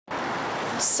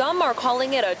Some are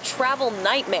calling it a travel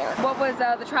nightmare. What was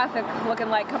the traffic looking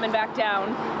like coming back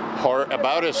down?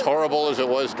 About as horrible as it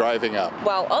was driving up.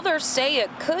 While others say it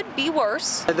could be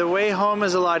worse. The way home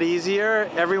is a lot easier.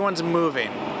 Everyone's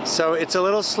moving. So it's a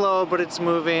little slow, but it's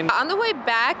moving. On the way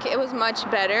back, it was much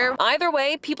better. Either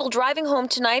way, people driving home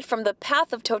tonight from the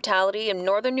path of totality in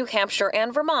northern New Hampshire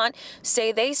and Vermont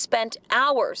say they spent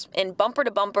hours in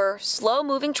bumper-to-bumper,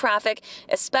 slow-moving traffic,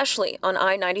 especially on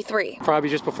I-93. Probably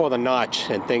just before the notch,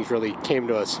 and things really came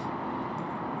to us.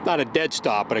 Not a dead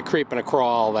stop, but a creep and a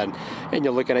crawl, and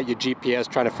you're looking at your GPS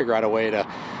trying to figure out a way to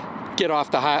get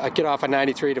off of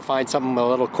 93 to find something a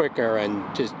little quicker, and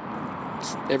just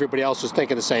everybody else was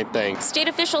thinking the same thing. State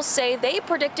officials say they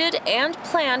predicted and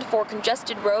planned for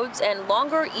congested roads and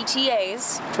longer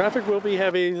ETAs. Traffic will be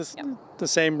heavy. The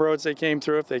same roads they came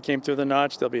through. If they came through the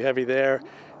notch, they'll be heavy there.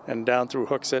 And down through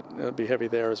Hooksett, it'll be heavy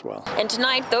there as well. And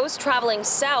tonight, those traveling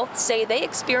south say they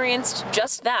experienced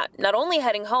just that, not only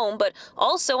heading home, but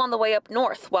also on the way up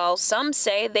north, while some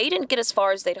say they didn't get as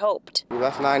far as they'd hoped. We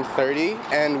left 9:30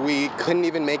 and we couldn't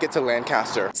even make it to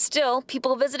Lancaster. Still,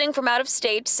 people visiting from out of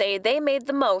state say they made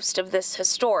the most of this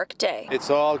historic day. It's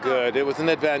all good. It was an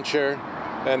adventure,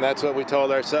 and that's what we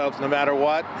told ourselves. No matter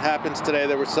what happens today,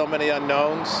 there were so many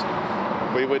unknowns,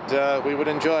 we would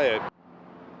enjoy it.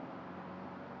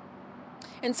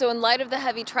 And so in light of the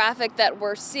heavy traffic that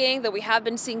we're seeing, that we have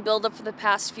been seeing build up for the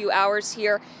past few hours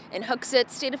here in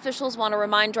Hooksett, state officials want to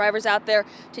remind drivers out there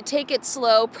to take it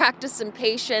slow, practice some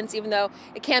patience, even though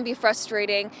it can be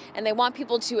frustrating. And they want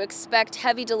people to expect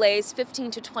heavy delays, 15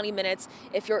 to 20 minutes,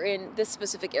 if you're in this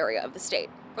specific area of the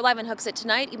state. We're live in Hooksett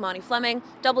tonight. Imani Fleming,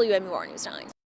 WMUR News 9.